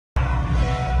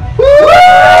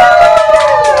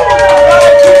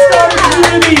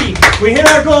We hit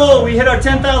our goal. We hit our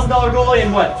 $10,000 goal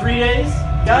in what, 3 days?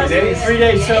 Guys? 3 days. 3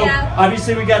 days. So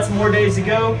obviously we got some more days to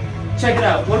go. Check it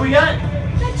out. What do we got?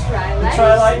 The TRiLIGHTS.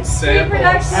 TRiLIGHTS.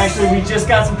 Pre-production. Actually, we just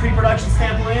got some pre-production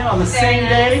sample in on the same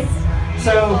day.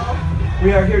 So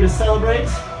we are here to celebrate,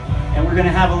 and we're gonna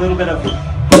have a little bit of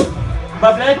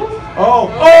bubbly.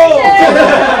 Oh!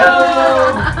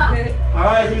 All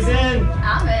right, who's in?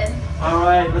 I'm in. All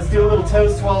right, let's do a little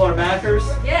toast to all our backers.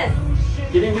 Yes.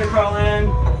 Get in here, Carl-Ann.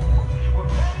 All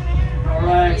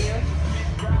right.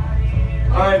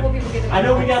 All right. I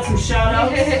know we got some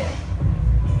shout-outs,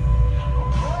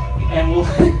 and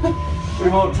we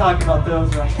won't talk about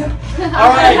those right now. All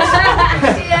right.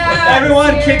 Yeah.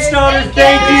 Everyone, Kickstarter,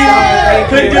 thank you.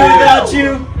 Couldn't do it without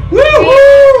you. Woo!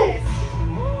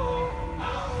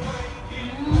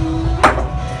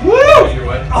 Woo!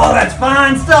 Oh, that's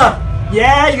fine stuff.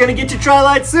 Yeah, you're gonna get your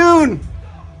TRiLIGHT soon.